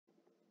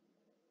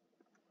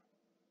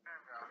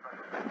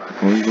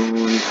Hi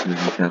guys, this is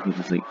CATHAY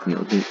PACIFIC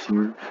UPDATE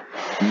here.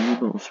 I'm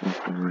about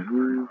Raphael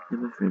Hui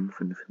and my friend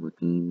from the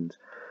Philippines,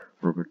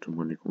 Roberto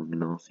Monico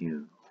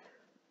Ignacio.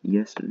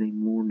 Yesterday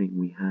morning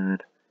we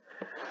had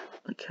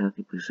a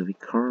CATHAY PACIFIC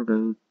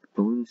cargo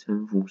Boeing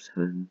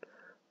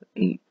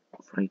 747-8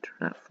 fighter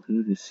that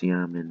flew to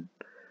Xiamen.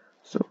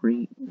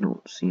 Sorry,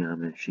 not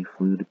Xiamen, she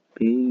flew to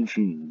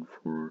Beijing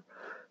for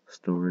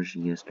storage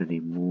yesterday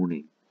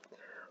morning.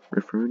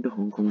 Referring to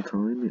Hong Kong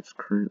time, it's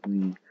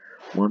currently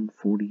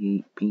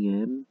 1:48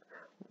 PM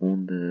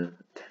on the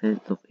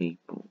 10th of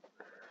April,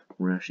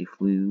 where she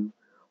flew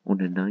on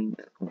the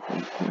 9th of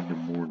April in the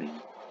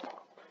morning,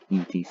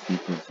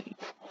 UTC+8.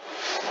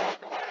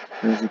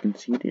 As you can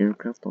see, the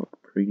aircraft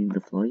operating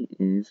the flight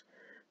is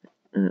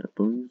a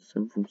Boeing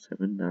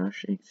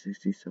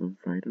 747-867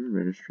 fighter,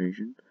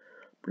 registration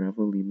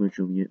Bravo Lima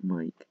Juliet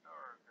Mike.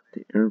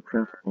 The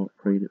aircraft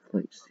operated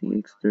flight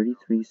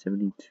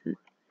CX-3372.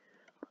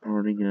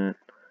 Departing at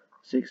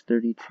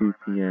 6:32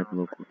 PM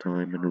local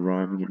time and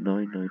arriving at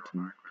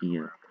 9:19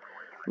 PM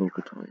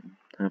local time,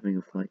 having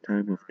a flight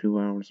time of 2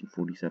 hours and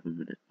 47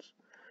 minutes.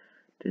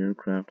 The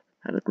aircraft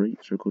had a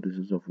great circle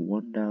distance of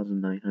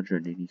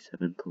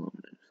 1,987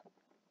 kilometers.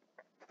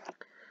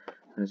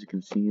 As you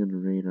can see on the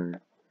radar,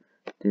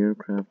 the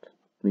aircraft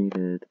made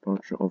a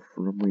departure off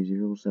runway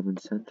 07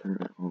 center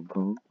at Hong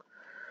Kong,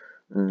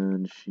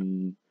 and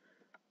she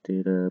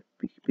did a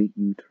big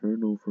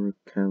U-turn over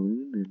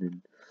Kowloon, and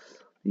then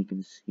you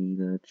can see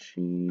that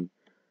she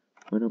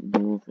went up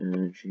north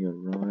and she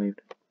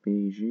arrived at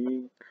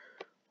Beijing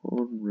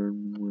on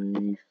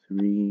runway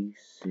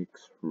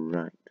 36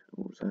 right.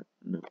 Or was that?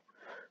 No.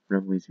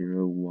 Runway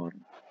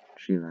 01.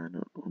 She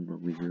landed on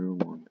runway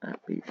 01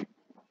 at Beijing.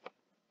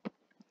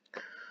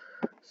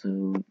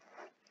 So,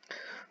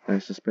 I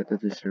suspect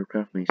that this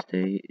aircraft may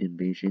stay in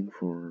Beijing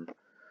for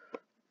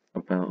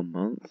about a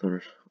month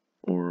or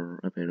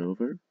a bit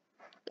over.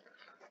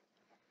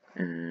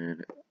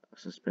 And I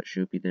suspect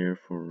she'll be there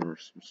for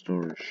some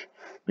storage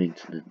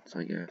maintenance,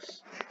 I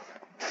guess.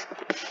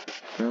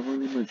 Bravo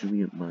Lima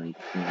Juliet Mike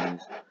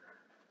is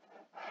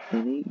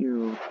an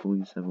 8-year-old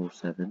Boeing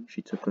 707.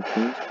 She took her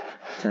first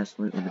test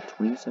flight on the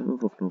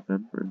 27th of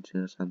November in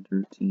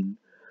 2013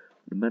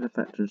 with the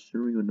manufacturer's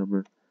serial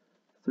number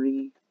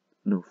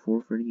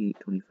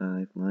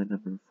 43825, line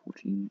number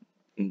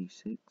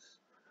 1486.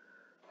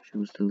 She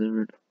was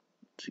delivered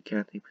to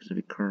Cathay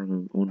Pacific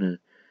Cargo on a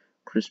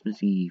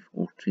Christmas Eve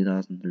of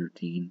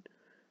 2013.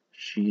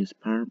 She's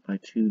powered by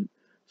 4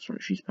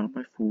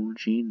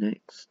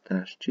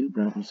 GNX-2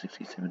 Bravo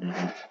 67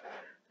 engines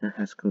and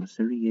has code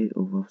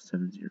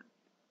 380570.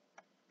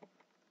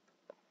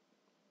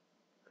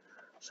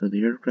 So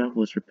the aircraft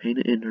was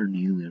repainted in her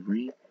new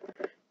livery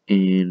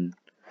in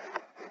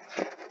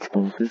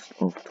August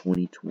of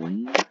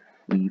 2020,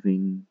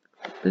 leaving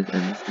this,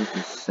 and this was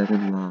the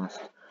second last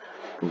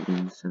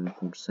Boeing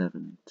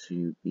 747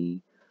 to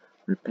be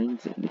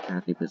repainted in the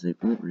Cathay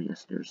Pacific livery,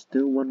 as there's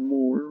still one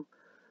more,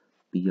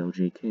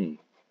 B-LJM,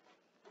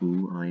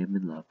 who I am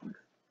in love with.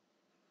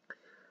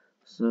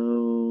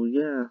 So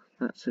yeah,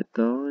 that's it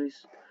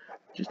guys.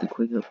 Just a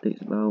quick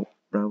update about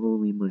Bravo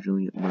Lima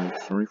Juliet Mike.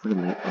 Sorry for the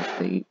late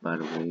update, by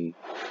the way,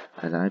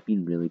 as I've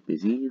been really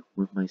busy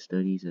with my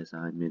studies as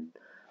I'm in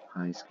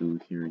high school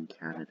here in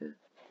Canada.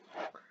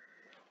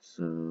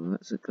 So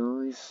that's it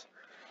guys.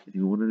 If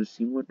you wanted to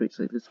see more updates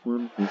like this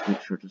one, please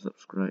make sure to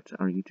subscribe to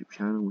our YouTube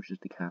channel, which is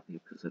the Cathay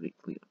Pacific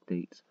Fleet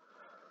Updates.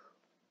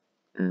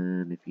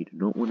 And if you do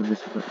not want to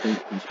miss an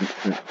update, please make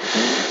sure to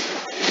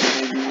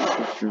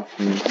subscribe.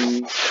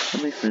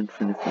 And my friend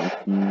from the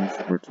Philippines,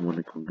 Roberto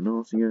Monico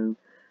Ignacio,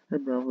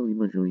 and Bravo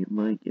Lima Juliet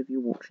Mike. If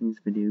you're watching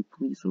this video,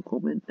 please leave a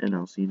comment, and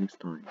I'll see you next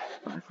time.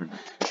 Bye for now.